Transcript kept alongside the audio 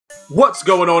What's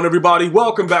going on, everybody?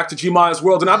 Welcome back to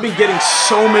GmiasWorld, and I've been getting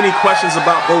so many questions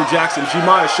about Bo Jackson.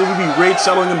 Gmias, should we be rage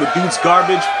selling him? The dude's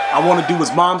garbage. I want to do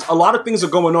his mom's. A lot of things are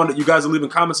going on that you guys are leaving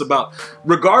comments about.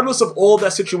 Regardless of all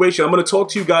that situation, I'm going to talk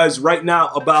to you guys right now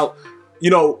about,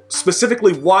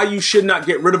 specifically why you should not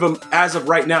get rid of him as of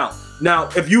right now. Now,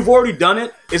 if you've already done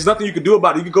it, there's nothing you can do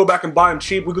about it. You can go back and buy him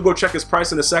cheap. We could go check his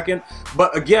price in a second.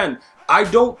 But again, I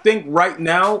don't think right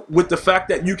now, with the fact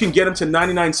that you can get him to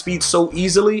 99 speed so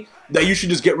easily, that you should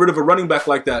just get rid of a running back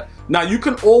like that. Now, you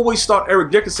can always start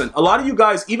Eric Dickerson. A lot of you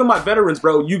guys, even my veterans,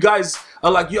 bro, you guys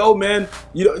are like, yo, man,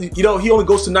 he only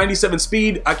goes to 97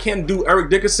 speed. I can't do Eric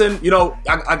Dickerson.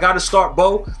 I got to start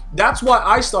Bo. That's why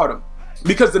I start him.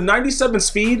 Because the 97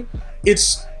 speed,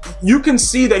 you can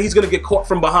see that he's going to get caught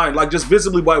from behind, like just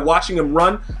visibly by watching him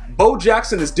run. Bo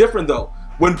Jackson is different, though.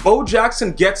 When Bo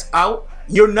Jackson gets out,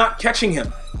 you're not catching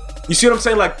him. You see what I'm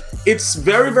saying? Like, it's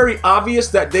very, very obvious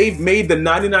that they've made the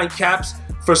 99 caps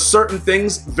for certain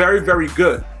things very, very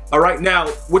good. All right, now,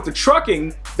 with the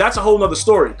trucking, that's a whole nother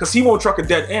story, because he won't truck a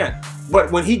dead ant.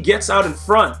 But when he gets out in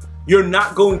front, you're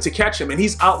not going to catch him. And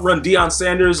he's outrun Deion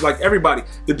Sanders, like everybody.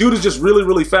 The dude is just really,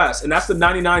 really fast. And that's the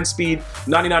 99 speed,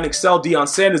 99 Excel Deion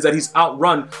Sanders that he's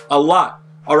outrun a lot.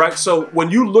 All right, so when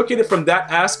you look at it from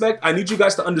that aspect, I need you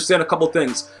guys to understand a couple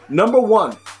things. Number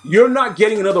one, you're not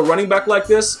getting another running back like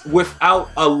this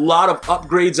without a lot of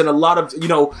upgrades and a lot of,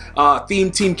 team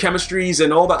chemistries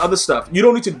and all that other stuff. You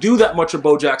don't need to do that much with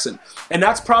Bo Jackson. And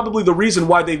that's probably the reason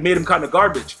why they've made him kind of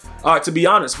garbage, to be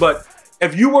honest. But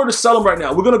if you were to sell him right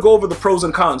now, we're going to go over the pros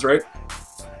and cons, right?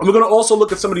 And we're going to also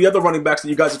look at some of the other running backs that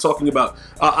you guys are talking about.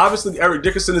 Obviously, Eric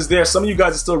Dickerson is there. Some of you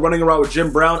guys are still running around with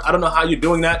Jim Brown. I don't know how you're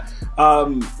doing that.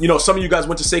 Some of you guys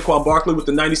went to Saquon Barkley with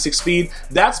the 96 speed.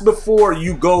 That's before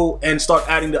you go and start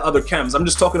adding the other chems. I'm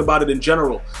just talking about it in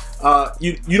general.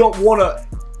 You want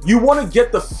to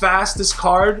get the fastest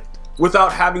card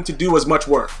without having to do as much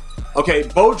work. Okay,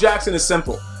 Bo Jackson is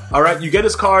simple. All right, you get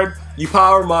his card, you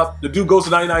power him up. The dude goes to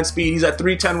 99 speed. He's at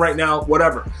 310 right now,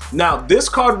 whatever. Now, this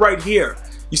card right here,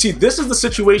 you see, this is the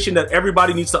situation that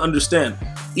everybody needs to understand.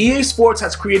 EA Sports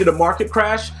has created a market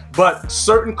crash, but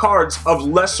certain cards of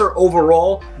lesser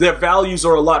overall, their values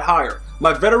are a lot higher.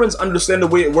 My veterans understand the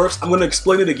way it works. I'm going to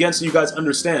explain it again so you guys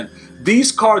understand.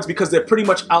 These cards, because they're pretty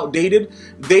much outdated,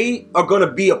 they are going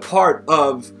to be a part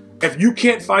of, if you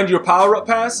can't find your power-up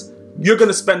pass, you're going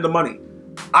to spend the money.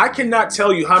 I cannot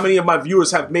tell you how many of my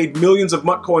viewers have made millions of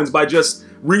MUT coins by just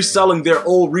reselling their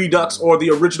old Redux or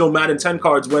the original Madden 10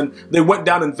 cards when they went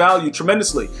down in value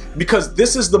tremendously, because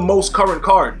this is the most current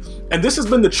card. And this has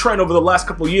been the trend over the last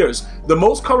couple of years. The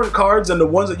most current cards and the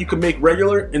ones that you can make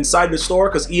regular inside the store,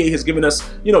 because EA has given us,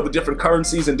 the different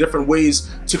currencies and different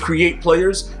ways to create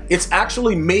players, it's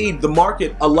actually made the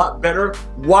market a lot better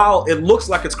while it looks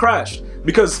like it's crashed.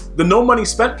 Because the no money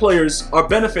spent players are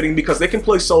benefiting because they can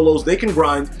play solos, they can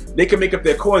grind, they can make up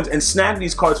their coins and snag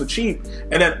these cards for cheap.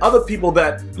 And then other people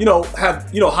that,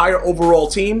 have, higher overall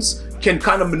teams can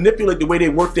kind of manipulate the way they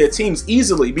work their teams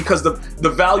easily because the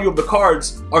value of the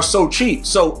cards are so cheap.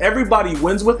 So everybody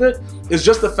wins with it. It's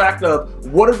just the fact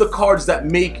of what are the cards that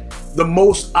make the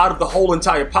most out of the whole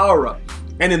entire power up.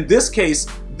 And in this case,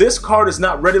 this card is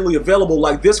not readily available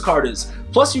like this card is.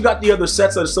 Plus, you got the other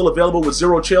sets that are still available with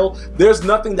Zero Chill. There's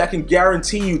nothing that can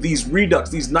guarantee you these Redux,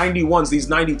 these 91s, these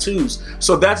 92s.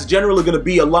 So that's generally going to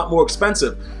be a lot more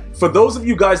expensive. For those of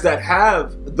you guys that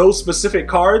have those specific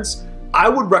cards, I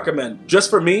would recommend, just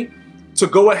for me, to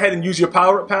go ahead and use your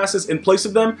power-up passes in place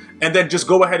of them and then just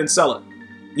go ahead and sell it.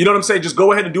 You know what I'm saying? Just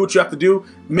go ahead and do what you have to do.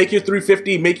 Make your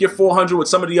 350, make your 400 with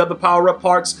some of the other power-up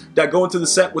parts that go into the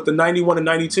set with the 91 and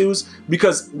 92s.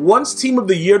 Because once Team of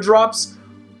the Year drops,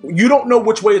 you don't know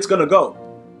which way it's going to go.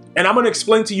 And I'm going to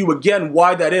explain to you again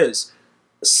why that is.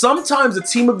 Sometimes the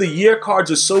Team of the Year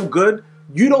cards are so good,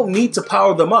 you don't need to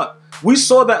power them up. We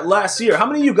saw that last year. How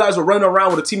many of you guys were running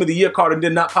around with a Team of the Year card and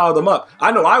did not power them up?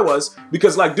 I know I was,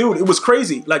 because like, dude, it was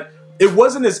crazy. Like, it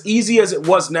wasn't as easy as it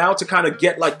was now to kind of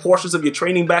get like portions of your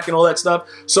training back and all that stuff.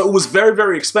 So it was very,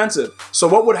 very expensive. So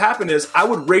what would happen is I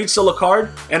would rage sell a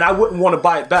card and I wouldn't want to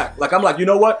buy it back. Like, I'm like, you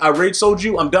know what? I rage sold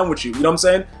you. I'm done with you. You know what I'm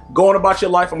saying? Go on about your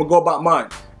life. I'm going to go about mine.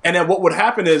 And then what would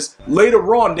happen is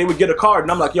later on, they would get a card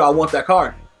and I'm like, yo, I want that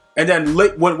card. And then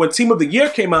when Team of the Year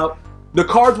came out, the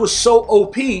cards were so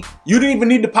OP, you didn't even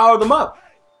need to power them up.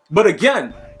 But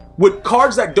again, with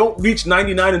cards that don't reach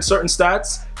 99 in certain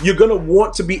stats, you're going to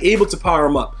want to be able to power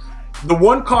them up. The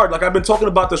one card, like I've been talking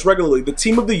about this regularly, the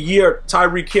Team of the Year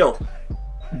Tyreek Hill,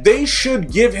 they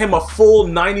should give him a full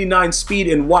 99 speed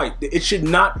in white. It should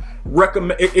not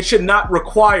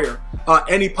require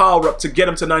any power up to get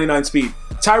him to 99 speed.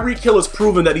 Tyreek Hill has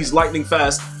proven that he's lightning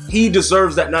fast. He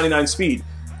deserves that 99 speed.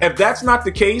 If that's not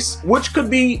the case, which could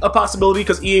be a possibility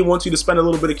because EA wants you to spend a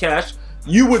little bit of cash,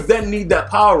 you would then need that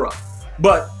power up.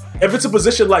 But if it's a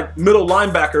position like middle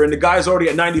linebacker and the guy's already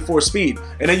at 94 speed,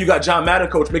 and then you got John Madden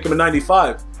coach make him a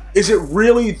 95, is it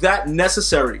really that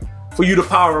necessary for you to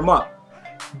power him up?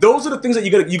 Those are the things that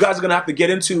you guys are going to have to get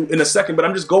into in a second, but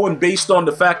I'm just going based on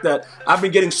the fact that I've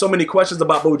been getting so many questions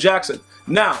about Bo Jackson.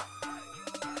 Now,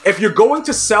 if you're going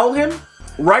to sell him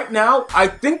right now, I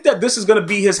think that this is going to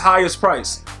be his highest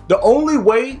price. The only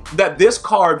way that this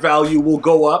card value will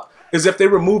go up is if they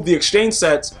remove the exchange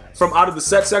sets from out of the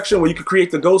set section where you can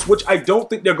create the ghost, which I don't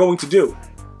think they're going to do.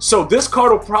 So this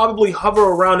card will probably hover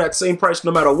around that same price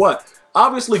no matter what.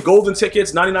 Obviously, golden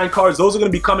tickets, 99 cards, those are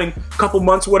going to be coming a couple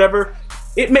months, whatever.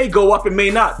 It may go up, it may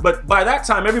not, but by that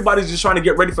time, everybody's just trying to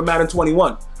get ready for Madden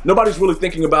 21. Nobody's really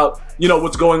thinking about, you know,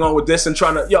 what's going on with this and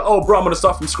trying to, yeah, oh, bro, I'm going to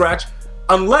start from scratch.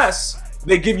 Unless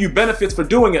they give you benefits for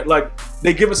doing it, like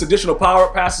they give us additional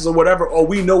power passes or whatever, or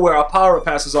we know where our power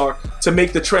passes are to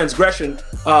make the transgression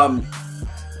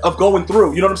of going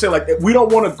through. You know what I'm saying? Like, we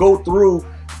don't want to go through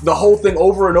the whole thing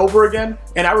over and over again.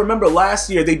 And I remember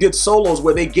last year they did solos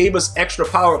where they gave us extra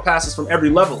power passes from every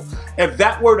level. If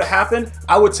that were to happen,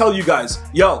 I would tell you guys,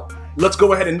 yo, let's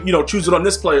go ahead and, you know, choose it on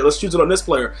this player. Let's choose it on this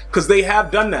player, because they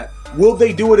have done that. Will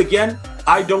they do it again?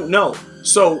 I don't know.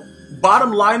 So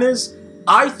bottom line is,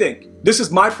 I think, this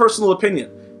is my personal opinion,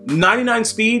 99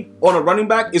 speed on a running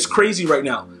back is crazy right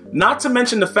now. Not to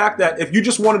mention the fact that if you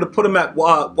just wanted to put him at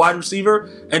wide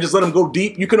receiver and just let him go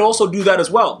deep, you can also do that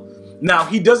as well. Now,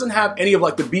 he doesn't have any of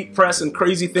like the beat press and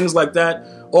crazy things like that,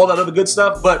 all that other good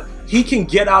stuff, but he can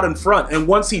get out in front, and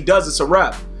once he does, it's a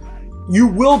wrap. You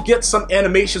will get some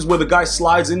animations where the guy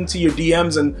slides into your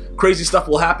DMs and crazy stuff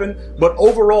will happen, but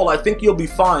overall, I think you'll be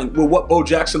fine with what Bo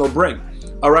Jackson will bring,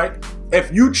 all right?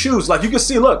 If you choose, like you can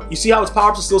see, look, you see how his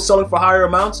power-ups are still selling for higher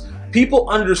amounts? People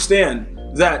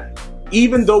understand that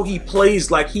even though he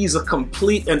plays like he's a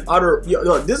complete and utter, you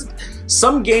know,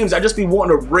 some games I just be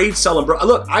wanting to raid sell him, bro.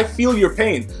 Look, I feel your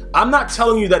pain. I'm not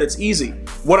telling you that it's easy.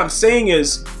 What I'm saying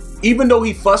is, even though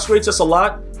he frustrates us a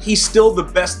lot, he's still the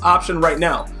best option right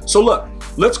now. So look,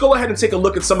 let's go ahead and take a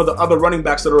look at some of the other running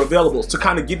backs that are available to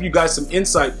kind of give you guys some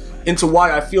insight into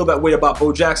why I feel that way about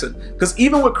Bo Jackson. Because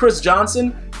even with Chris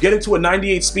Johnson getting to a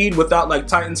 98 speed without like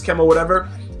Titans chem or whatever,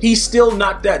 he's still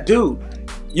not that dude.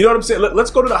 You know what I'm saying?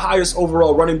 Let's go to the highest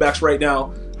overall running backs right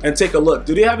now and take a look.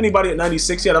 Do they have anybody at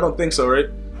 96 yet? I don't think so, right?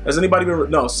 Has anybody been?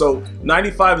 No, so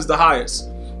 95 is the highest.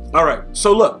 All right,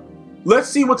 so look, let's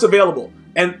see what's available.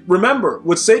 And remember,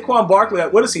 with Saquon Barkley,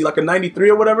 what is he, like a 93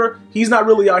 or whatever? He's not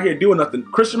really out here doing nothing.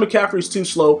 Christian McCaffrey's too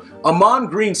slow. Amon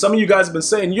Green, some of you guys have been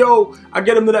saying, yo, I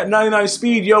get him to that 99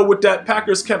 speed, yo, with that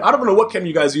Packers chem. I don't know what chem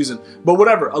you guys using, but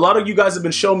whatever. A lot of you guys have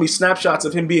been showing me snapshots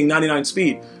of him being 99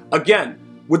 speed. Again,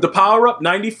 with the power up,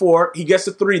 94, he gets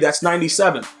to 3, that's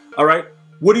 97, all right?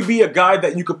 Would he be a guy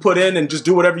that you could put in and just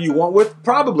do whatever you want with?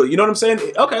 Probably, you know what I'm saying?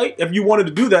 Okay, if you wanted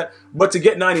to do that, but to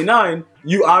get 99,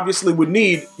 you obviously would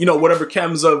need, you know, whatever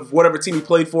chems of whatever team he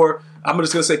played for. I'm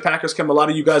just going to say Packers chem. A lot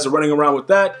of you guys are running around with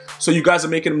that, so you guys are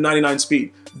making him 99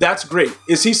 speed. That's great.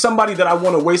 Is he somebody that I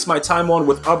want to waste my time on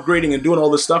with upgrading and doing all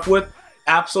this stuff with?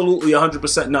 Absolutely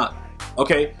 100% not,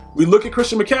 okay? We look at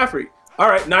Christian McCaffrey. All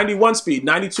right, 91 speed,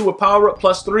 92 with power up,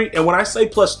 +3. And when I say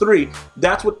 +3,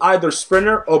 that's with either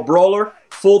sprinter or brawler,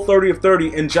 full 30 of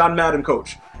 30, and John Madden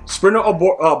coach. Sprinter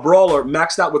or brawler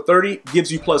maxed out with 30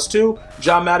 gives you +2.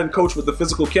 John Madden coach with the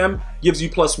physical chem gives you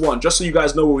 +1. Just so you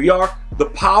guys know where we are, the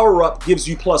power up gives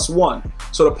you +1.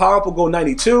 So the power up will go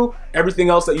 92. Everything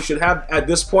else that you should have at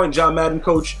this point, John Madden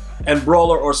coach and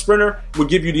brawler or sprinter, would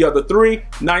give you the other 3.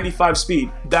 95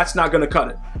 speed. That's not going to cut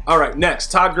it. All right,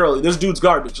 next, Todd Gurley. This dude's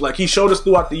garbage. Like, he showed us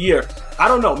throughout the year. I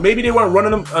don't know. Maybe they weren't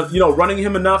running him, running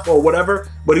him enough or whatever,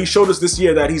 but he showed us this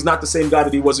year that he's not the same guy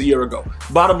that he was a year ago.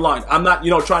 Bottom line, I'm not,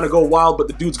 trying to go wild, but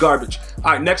the dude's garbage.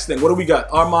 All right, next thing. What do we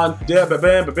got? Armand,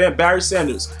 Barry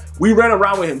Sanders. We ran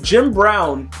around with him. Jim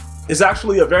Brown is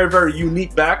actually a very, very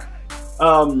unique back.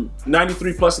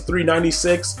 93 plus a 3,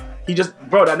 96. He just,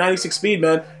 bro, that 96 speed,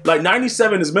 man. Like,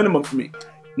 97 is minimum for me.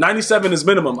 97 is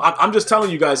minimum. I'm just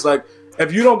telling you guys, like,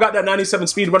 if you don't got that 97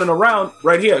 speed running around,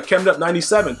 right here, chemmed up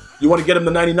 97, you want to get him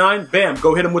to 99, bam,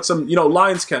 go hit him with some,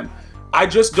 Lions chem. I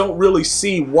just don't really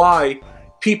see why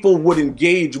people would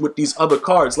engage with these other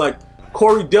cards. Like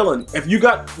Corey Dillon, if you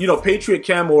got, Patriot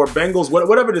chem or Bengals,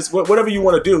 whatever it is, whatever you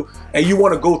want to do, and you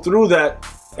want to go through that,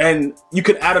 and you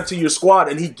can add him to your squad,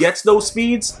 and he gets those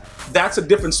speeds, that's a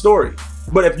different story.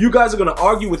 But if you guys are going to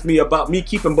argue with me about me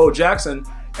keeping Bo Jackson,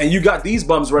 and you got these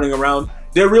bums running around,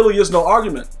 there really is no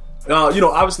argument. You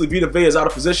know, obviously Vita Vea is out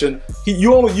of position.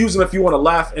 You only use him if you want to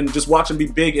laugh and just watch him be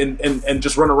big and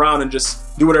just run around and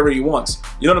just do whatever he wants.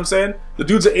 You know what I'm saying? The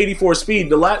dude's at 84 speed.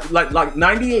 The like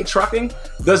 98 trucking,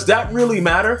 does that really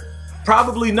matter?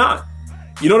 Probably not.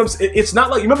 You know what I'm saying? It's not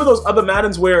like, you remember those other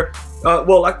Maddens where,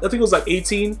 well, I think it was like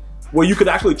 18, where you could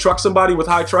actually truck somebody with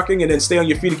high trucking and then stay on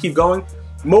your feet and keep going?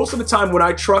 Most of the time when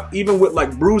I truck, even with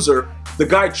like Bruiser, the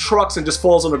guy trucks and just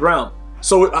falls on the ground.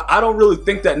 So I don't really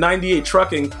think that 98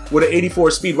 trucking with an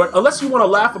 84 speed, right? Unless you want to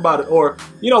laugh about it or,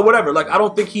 you know, whatever. Like, I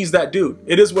don't think he's that dude.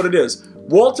 It is what it is.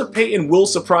 Walter Payton will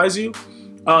surprise you.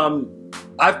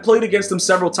 I've played against him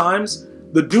several times.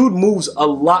 The dude moves a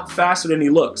lot faster than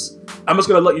he looks. I'm just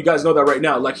going to let you guys know that right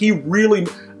now. Like, he really,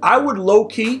 I would low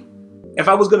key, if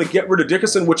I was going to get rid of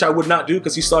Dickerson, which I would not do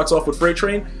because he starts off with Freight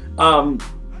Train,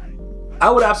 I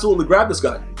would absolutely grab this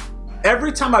guy.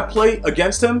 Every time I play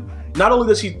against him, not only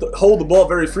does he hold the ball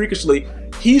very freakishly,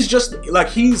 he's just like,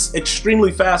 he's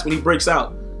extremely fast when he breaks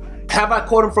out. Have I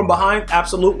caught him from behind?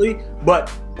 Absolutely.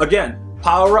 But again,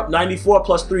 power up 94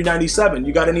 plus 397.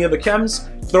 You got any other chems?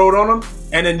 Throw it on him,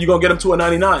 and then you're gonna get him to a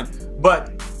 99.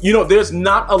 But you know, there's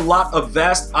not a lot of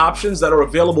vast options that are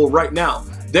available right now.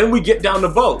 Then we get down to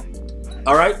Bo.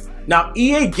 All right. Now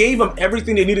EA gave him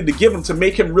everything they needed to give him to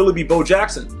make him really be Bo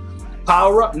Jackson.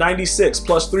 Power up 96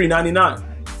 plus 399.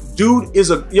 Dude is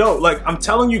a, yo, like, I'm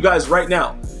telling you guys right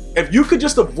now, if you could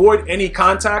just avoid any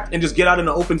contact and just get out in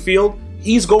the open field,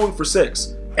 he's going for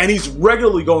 6. And he's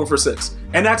regularly going for 6.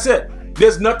 And that's it.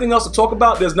 There's nothing else to talk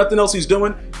about. There's nothing else he's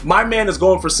doing. My man is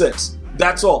going for 6.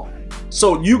 That's all.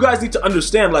 So you guys need to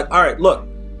understand, like, all right, look,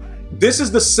 this is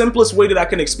the simplest way that I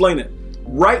can explain it.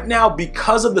 Right now,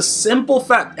 because of the simple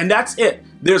fact, and that's it,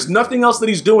 there's nothing else that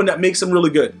he's doing that makes him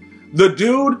really good. The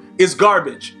dude is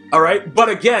garbage, all right? But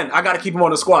again, I got to keep him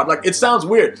on the squad. Like, it sounds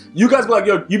weird. You guys be like,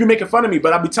 yo, you be making fun of me,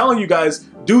 but I'll be telling you guys,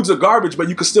 dudes are garbage, but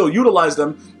you can still utilize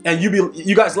them. And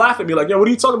you guys laugh at me like, yo, what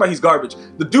are you talking about? He's garbage.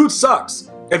 The dude sucks.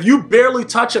 If you barely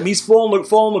touch him, he's falling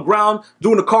on the ground,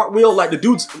 doing a cartwheel. Like, the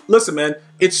dude's, listen, man,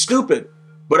 it's stupid.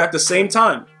 But at the same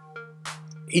time,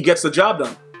 he gets the job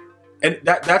done. And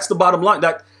that's the bottom line.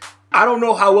 That, I don't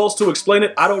know how else to explain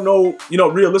it. I don't know, you know,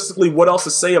 realistically what else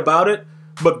to say about it.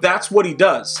 But that's what he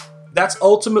does. That's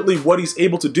ultimately what he's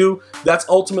able to do. That's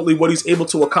ultimately what he's able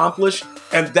to accomplish.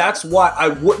 And that's why I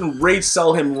wouldn't rage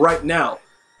sell him right now.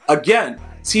 Again,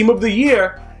 team of the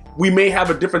year, we may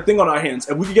have a different thing on our hands.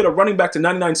 If we could get a running back to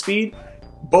 99 speed,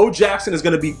 Bo Jackson is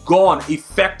going to be gone,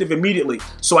 effective immediately.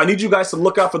 So I need you guys to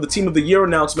look out for the team of the year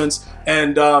announcements.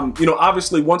 And, you know,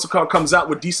 obviously once a car comes out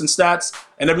with decent stats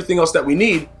and everything else that we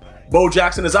need, Bo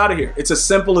Jackson is out of here. It's as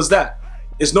simple as that.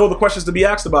 There's no other questions to be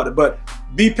asked about it, but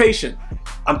be patient.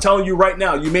 I'm telling you right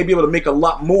now, you may be able to make a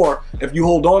lot more if you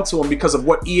hold on to him because of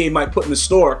what EA might put in the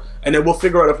store, and then we'll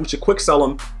figure out if we should quick sell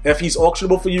him, if he's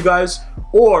auctionable for you guys,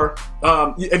 or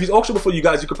if he's auctionable for you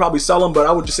guys, you could probably sell him, but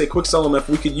I would just say quick sell him if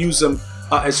we could use him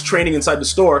as training inside the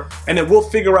store, and then we'll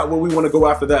figure out where we want to go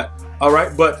after that. All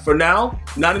right, but for now,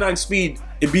 99 speed,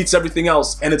 it beats everything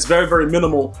else, and it's very, very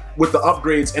minimal with the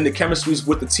upgrades and the chemistries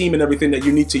with the team and everything that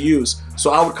you need to use.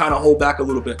 So I would kind of hold back a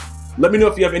little bit. Let me know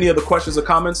if you have any other questions or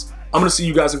comments. I'm going to see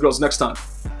you guys and girls next time.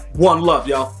 One love,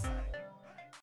 y'all.